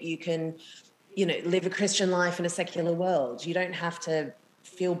say that you can, live a Christian life in a secular world. You don't have to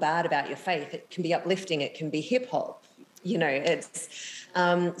feel bad about your faith. It can be uplifting. It can be hip hop. It's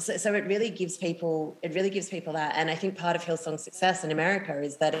so it really gives people that. And I think part of Hillsong's success in America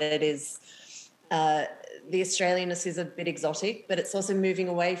is that it is the Australianness is a bit exotic, but it's also moving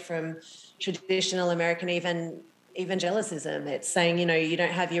away from traditional American evangelicism. It's saying, you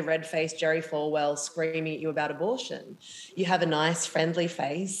don't have your red-faced Jerry Falwell screaming at you about abortion. You have a nice, friendly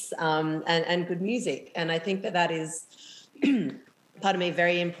face and good music. And I think that is, pardon me,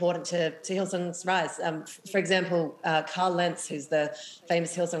 very important to Hillsong's rise. For example, Carl Lentz, who's the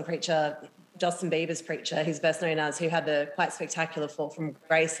famous Hillsong preacher, Justin Bieber's preacher, who's best known as, who had the quite spectacular Fall from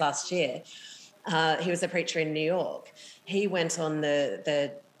Grace last year. He was a preacher in New York. He went on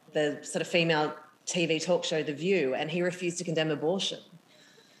the sort of female TV talk show, The View, and he refused to condemn abortion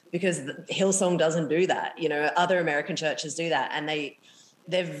because Hillsong doesn't do that. Other American churches do that, and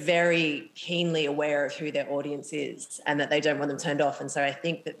they're very keenly aware of who their audience is and that they don't want them turned off. And so I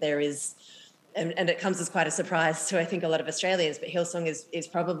think that there is, and it comes as quite a surprise to, I think, a lot of Australians, but Hillsong is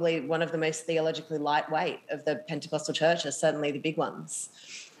probably one of the most theologically lightweight of the Pentecostal churches, certainly the big ones.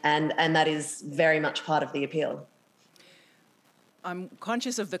 And that is very much part of the appeal. I'm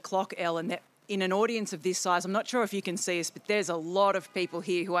conscious of the clock, Ellen, that in an audience of this size, I'm not sure if you can see us, but there's a lot of people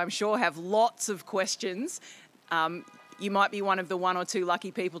here who I'm sure have lots of questions. You might be one of the one or two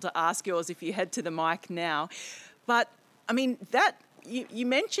lucky people to ask yours if you head to the mic now. But, I mean, you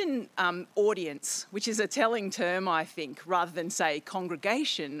mentioned audience, which is a telling term, I think, rather than, say,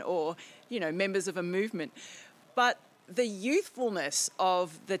 congregation or, members of a movement. But the youthfulness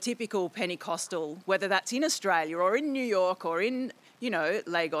of the typical Pentecostal, whether that's in Australia or in New York or in,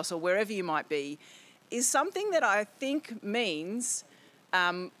 Lagos or wherever you might be, is something that I think means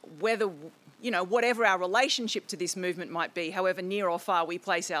whatever our relationship to this movement might be, however near or far we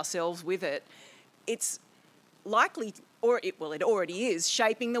place ourselves with it, it's likely, it already is,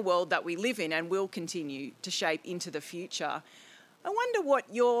 shaping the world that we live in and will continue to shape into the future. I wonder what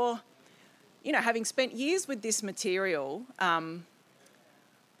having spent years with this material,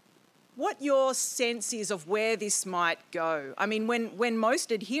 what your sense is of where this might go. I mean, when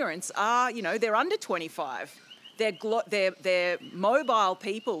most adherents are, they're under 25, they're mobile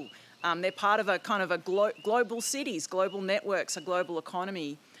people, they're part of a kind of global cities, global networks, a global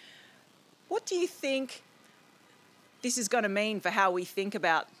economy. What do you think this is going to mean for how we think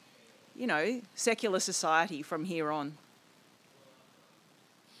about, secular society from here on?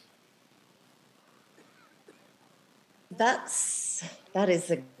 That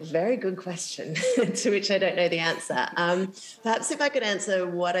is a very good question to which I don't know the answer. Perhaps if I could answer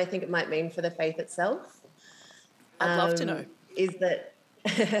what I think it might mean for the faith itself. I'd love to know. Is that,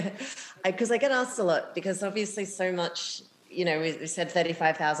 because I get asked a lot, because obviously so much, we said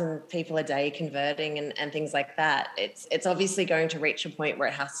 35,000 people a day converting and things like that. It's obviously going to reach a point where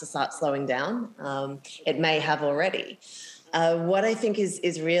it has to start slowing down. It may have already. What I think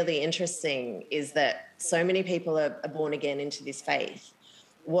is really interesting is that so many people are born again into this faith.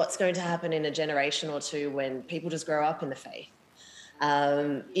 What's going to happen in a generation or two when people just grow up in the faith?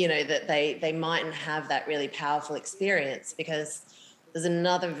 That they mightn't have that really powerful experience, because there's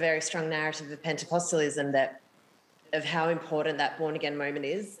another very strong narrative of Pentecostalism of how important that born again moment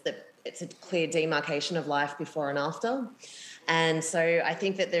is, that it's a clear demarcation of life before and after. And so I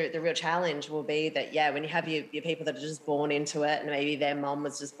think that the real challenge will be that, when you have your people that are just born into it, and maybe their mum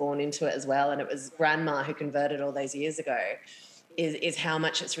was just born into it as well, and it was grandma who converted all those years ago, is how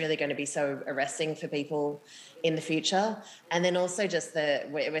much it's really going to be so arresting for people in the future. And then also just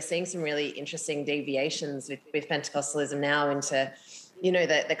we're seeing some really interesting deviations with Pentecostalism now into,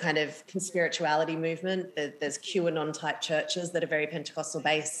 the kind of conspirituality movement. There's QAnon type churches that are very Pentecostal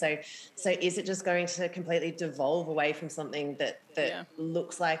based. So is it just going to completely devolve away from something that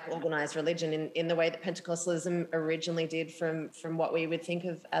looks like organized religion in the way that Pentecostalism originally did from what we would think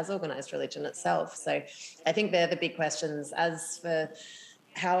of as organized religion itself? So I think they're the big questions. As for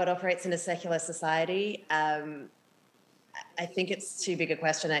how it operates in a secular society, I think it's too big a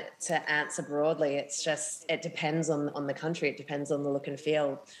question to answer broadly. It's just, it depends on the country. It depends on the look and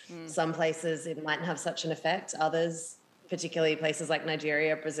feel. Some places it mightn't have such an effect. Others, particularly places like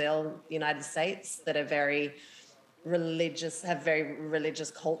Nigeria, Brazil, the United States, that are very religious, have very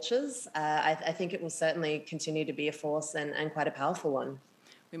religious cultures. I think it will certainly continue to be a force and quite a powerful one.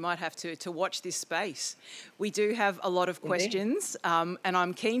 We might have to watch this space. We do have a lot of questions, and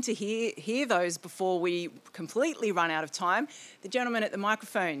I'm keen to hear those before we completely run out of time. The gentleman at the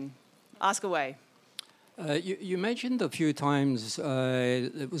microphone, ask away. You mentioned a few times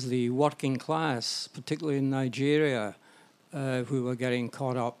it was the working class, particularly in Nigeria, who were getting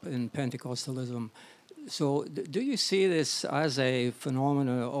caught up in Pentecostalism. So do you see this as a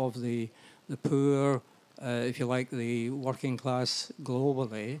phenomenon of the poor, if you like, the working class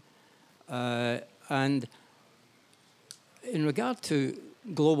globally? And in regard to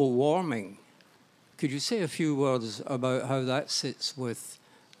global warming, could you say a few words about how that sits with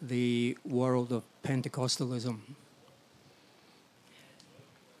the world of Pentecostalism?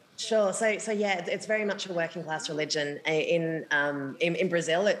 Sure. So yeah, it's very much a working class religion. In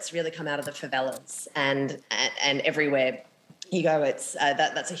Brazil, it's really come out of the favelas, and everywhere you go, it's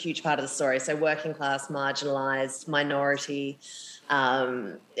that's a huge part of the story. So working class, marginalised, minority,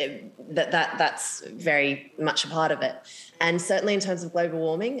 that's very much a part of it. And certainly in terms of global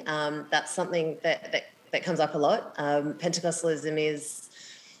warming, that's something that comes up a lot. Pentecostalism is,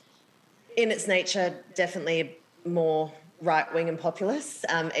 in its nature, definitely more right-wing and populist.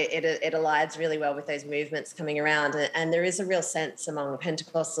 It aligns really well with those movements coming around. And there is a real sense among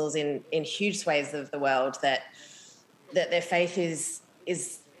Pentecostals in huge swathes of the world that their faith is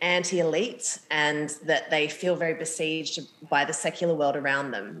anti-elite and that they feel very besieged by the secular world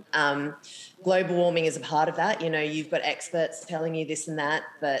around them. Global warming is a part of that. You know, you've got experts telling you this and that,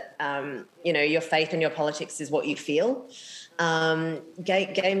 but, you know, your faith and your politics is what you feel.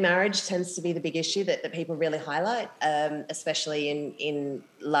 Gay marriage tends to be the big issue that people really highlight, especially in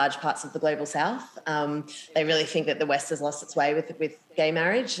large parts of the global south. They really think that the West has lost its way with gay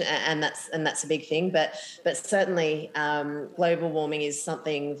marriage, and that's a big thing. But certainly, global warming is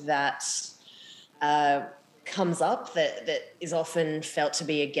something that comes up that is often felt to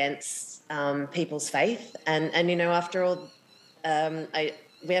be against people's faith. And you know, after all,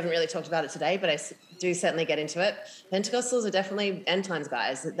 we haven't really talked about it today, but I do certainly get into it. Pentecostals are definitely end times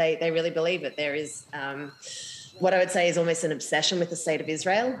guys. They really believe it. There is what I would say is almost an obsession with the state of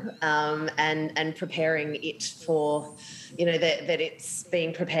Israel, and preparing it for, you know, that it's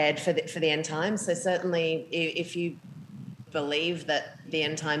being prepared for the end times. So certainly, if you believe that the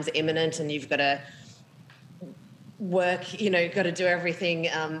end times are imminent and you've got to work, you know, got to do everything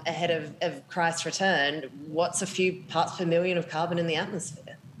ahead of Christ's return, what's a few parts per million of carbon in the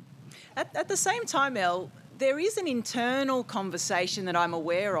atmosphere? At the same time, Elle, there is an internal conversation that I'm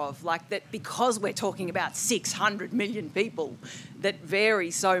aware of, like that because we're talking about 600 million people that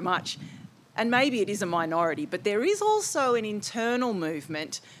vary so much, and maybe it is a minority, but there is also an internal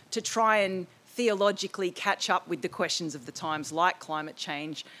movement to try and theologically catch up with the questions of the times, like climate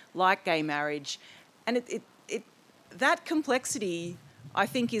change, like gay marriage. And that complexity, I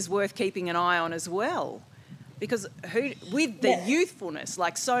think, is worth keeping an eye on as well. Because with the youthfulness,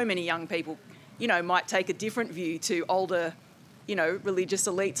 like so many young people, you know, might take a different view to older, you know, religious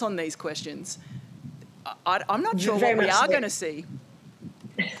elites on these questions. I'm not sure what we are going to see.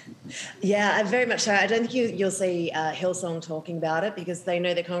 Yeah, very much so. I don't think you'll see Hillsong talking about it because they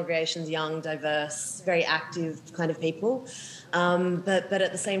know their congregation's young, diverse, very active kind of people. But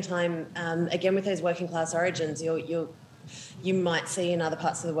at the same time, again, with those working class origins, you might see in other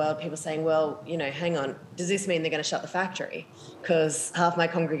parts of the world people saying, well, you know, hang on, does this mean they're going to shut the factory? Because half my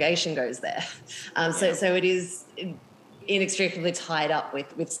congregation goes there. So it is inextricably tied up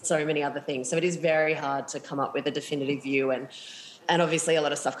with so many other things. So it is very hard to come up with a definitive view, and obviously a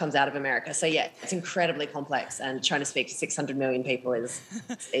lot of stuff comes out of America. So yeah, it's incredibly complex, and trying to speak to 600 million people is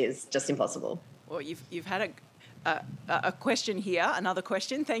just impossible. Well, you've had a question here, another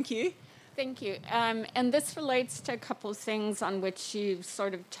question. Thank you. Thank you. And this relates to a couple of things on which you've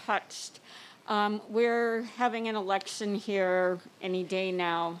sort of touched. We're having an election here any day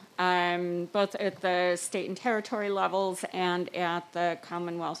now, both at the state and territory levels and at the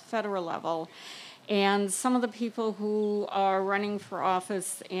Commonwealth federal level. And some of the people who are running for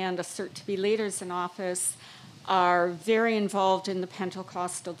office and assert to be leaders in office are very involved in the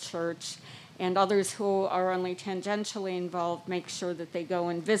Pentecostal church, and others who are only tangentially involved make sure that they go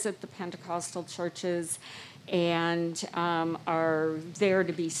and visit the Pentecostal churches and are there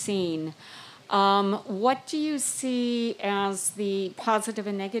to be seen. What do you see as the positive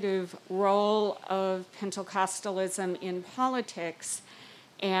and negative role of Pentecostalism in politics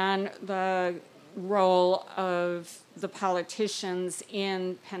and the role of the politicians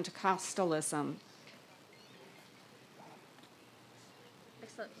in Pentecostalism?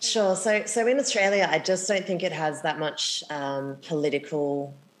 Sure. So in Australia, I just don't think it has that much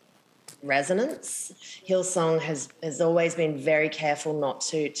political resonance. Hillsong has always been very careful not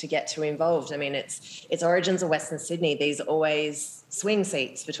to get too involved. I mean, its origins are Western Sydney. These are always swing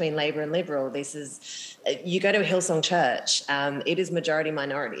seats between Labor and Liberal. This is, you go to a Hillsong church, it is majority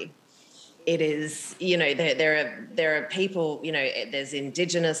minority. it is, there are people, there's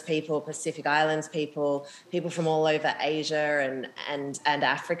Indigenous people, Pacific Islands people from all over Asia and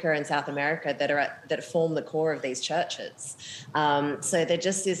Africa and South America that form the core of these churches. So there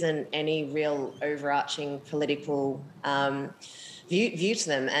just isn't any real overarching political view to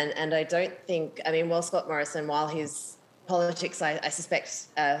them. And I don't think, while Scott Morrison, while his politics, I suspect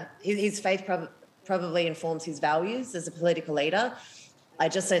his faith probably informs his values as a political leader, I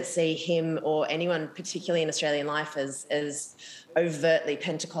just don't see him or anyone, particularly in Australian life, as overtly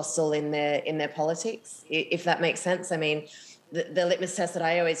Pentecostal in their politics, if that makes sense. The litmus test that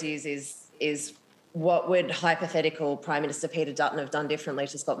I always use is what would hypothetical Prime Minister Peter Dutton have done differently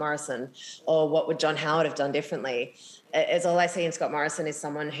to Scott Morrison, or what would John Howard have done differently? As all I see in Scott Morrison is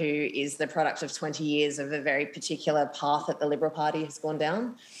someone who is the product of 20 years of a very particular path that the Liberal Party has gone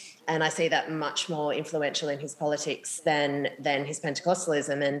down. And I see that much more influential in his politics than his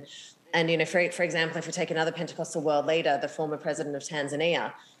Pentecostalism. And for example, if we take another Pentecostal world leader, the former president of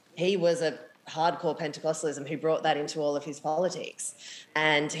Tanzania, he was a hardcore Pentecostalism who brought that into all of his politics.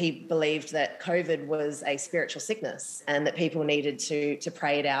 And he believed that COVID was a spiritual sickness and that people needed to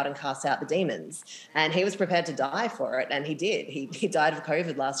pray it out and cast out the demons. And he was prepared to die for it. And he did. He died of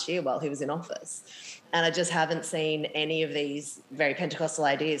COVID last year while he was in office. And I just haven't seen any of these very Pentecostal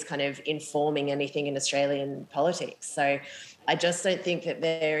ideas kind of informing anything in Australian politics. So I just don't think that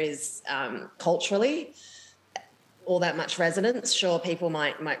there is culturally all that much resonance. Sure, people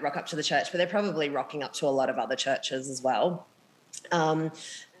might rock up to the church, but they're probably rocking up to a lot of other churches as well.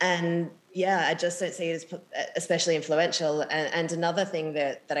 And yeah, I just don't see it as especially influential. And another thing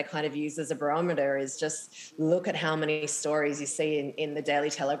that I kind of use as a barometer is just look at how many stories you see in the Daily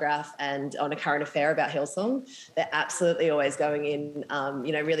Telegraph and on A Current Affair about Hillsong. They're absolutely always going in,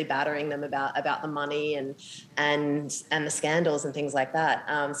 really battering them about the money and the scandals and things like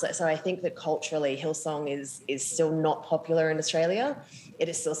that. So I think that culturally Hillsong is still not popular in Australia. It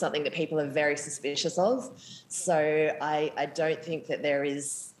is still something that people are very suspicious of. So I don't think that there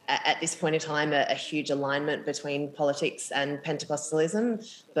is, at this point in time, a huge alignment between politics and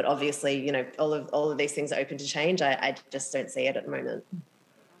Pentecostalism. But obviously, all of these things are open to change. I just don't see it at the moment.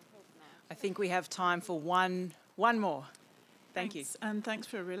 I think we have time for one more. Thank you. And thanks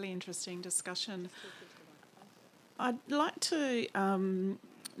for a really interesting discussion. I'd like to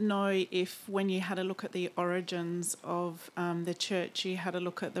know if, when you had a look at the origins of the church, you had a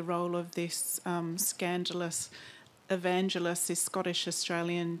look at the role of this scandalous evangelist, this Scottish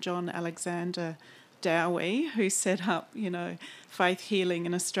Australian John Alexander Dowie, who set up, faith healing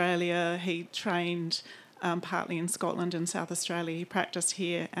in Australia. He trained partly in Scotland and South Australia. He practiced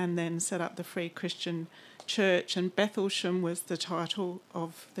here and then set up the Free Christian Church. And Bethlesham was the title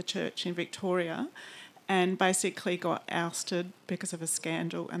of the church in Victoria, and basically got ousted because of a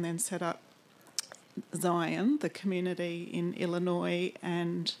scandal, and then set up Zion, the community in Illinois.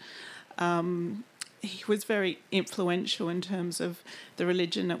 And he was very influential in terms of the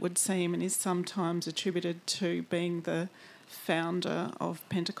religion, it would seem, and is sometimes attributed to being the founder of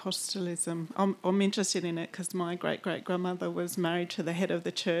Pentecostalism. I'm interested in it because my great-great-grandmother was married to the head of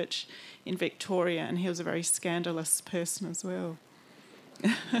the church in Victoria, and he was a very scandalous person as well.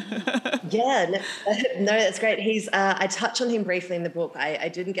 Yeah, no, that's great. He's I touch on him briefly in the book. I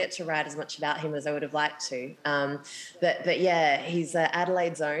didn't get to write as much about him as I would have liked to. But yeah, he's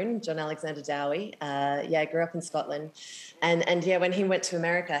Adelaide's own John Alexander Dowie. Grew up in Scotland. And yeah, when he went to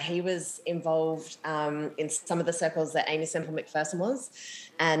America, he was involved in some of the circles that Amy Semple McPherson was.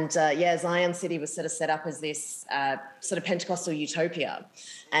 And Zion City was sort of set up as this sort of Pentecostal utopia.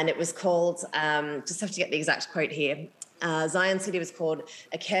 And it was called, just have to get the exact quote here, Zion City was called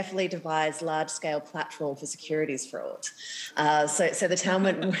a carefully devised large-scale platform for securities fraud. So the town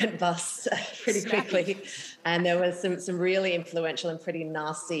went bust pretty quickly, and there was some really influential and pretty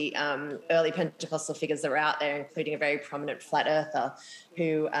nasty early Pentecostal figures that were out there, including a very prominent flat earther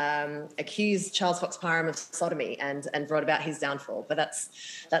who accused Charles Fox Parham of sodomy and brought about his downfall. But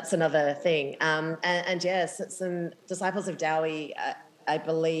that's another thing. And yes, some disciples of Dowie, I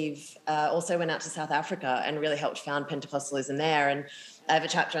believe, also went out to South Africa and really helped found Pentecostalism there. And I have a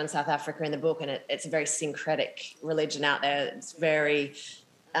chapter on South Africa in the book, and it's a very syncretic religion out there. It's very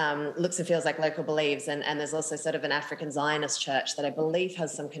looks and feels like local beliefs, and there's also sort of an African Zionist church that I believe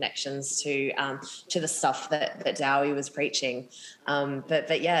has some connections to the stuff that Dowie was preaching.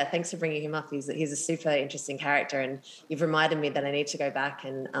 But yeah, thanks for bringing him up. He's a super interesting character, and you've reminded me that I need to go back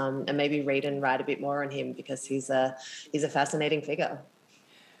and maybe read and write a bit more on him, because he's a fascinating figure.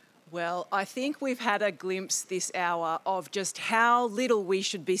 Well, I think we've had a glimpse this hour of just how little we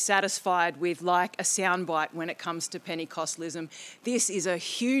should be satisfied with like a soundbite when it comes to Pentecostalism. This is a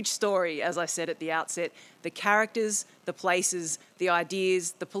huge story, as I said at the outset. The characters, the places, the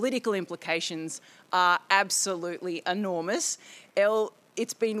ideas, the political implications are absolutely enormous. Elle,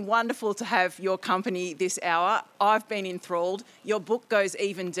 it's been wonderful to have your company this hour. I've been enthralled. Your book goes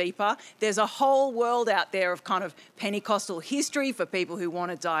even deeper. There's a whole world out there of kind of Pentecostal history for people who want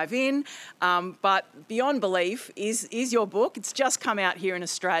to dive in. But Beyond Belief is your book. It's just come out here in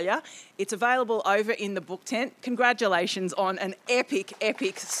Australia. It's available over in the book tent. Congratulations on an epic,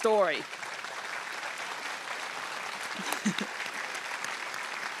 epic story.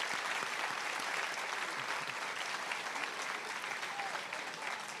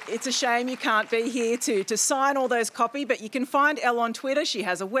 It's a shame you can't be here to sign all those copy, but you can find Elle on Twitter. She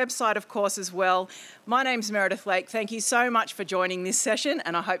has a website, of course, as well. My name's Meredith Lake. Thank you so much for joining this session,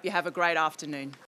 and I hope you have a great afternoon.